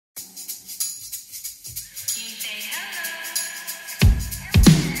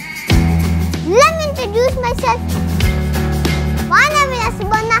introduce myself. My name is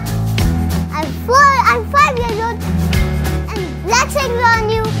Asibana. I'm 5 years old, and let's learn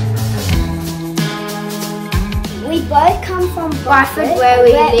you. We both come from Bradford, where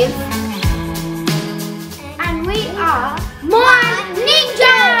we live. And we are Mind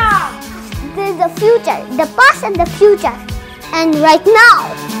Ninjas! This is the future, the past and the future. And right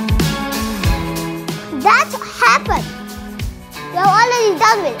now, that's happened. You're already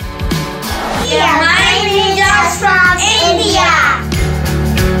done with it. We are Mind Ninjas from India!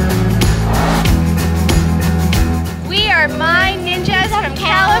 We are Mind Ninjas from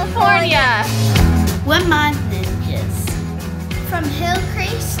California. We're Mind Ninjas From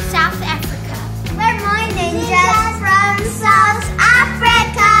Hillcrest, South Africa. We're Mind Ninjas from South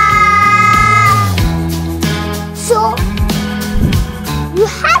Africa. So, you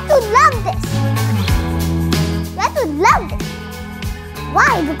have to love this. You have to love this.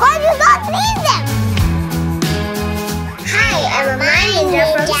 Why? Because you don't need them. Hi, I'm a Mind Ninja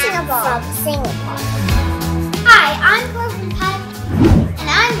from Singapore. Hi, I'm from Thailand. And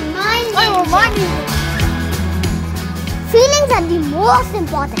I'm a Mind Ninja. Feelings are the most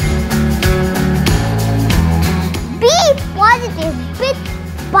important. Be positive bit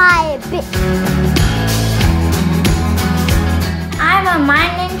by bit. I'm a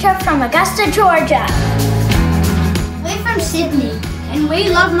Mind Ninja from Augusta, Georgia. We're from Sydney. And we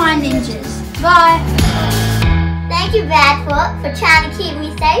love Mind Ninjas. Bye! Thank you, Bradford, for trying to keep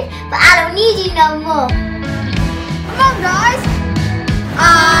me safe, but I don't need you no more. Come on, guys.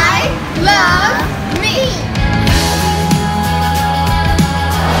 I love me.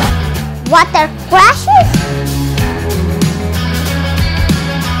 Water crashes.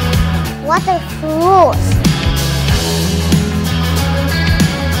 Water flows.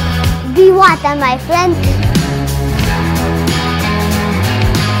 Be water, my friend.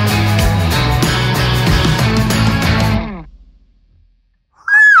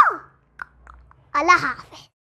 Allah Hafiz.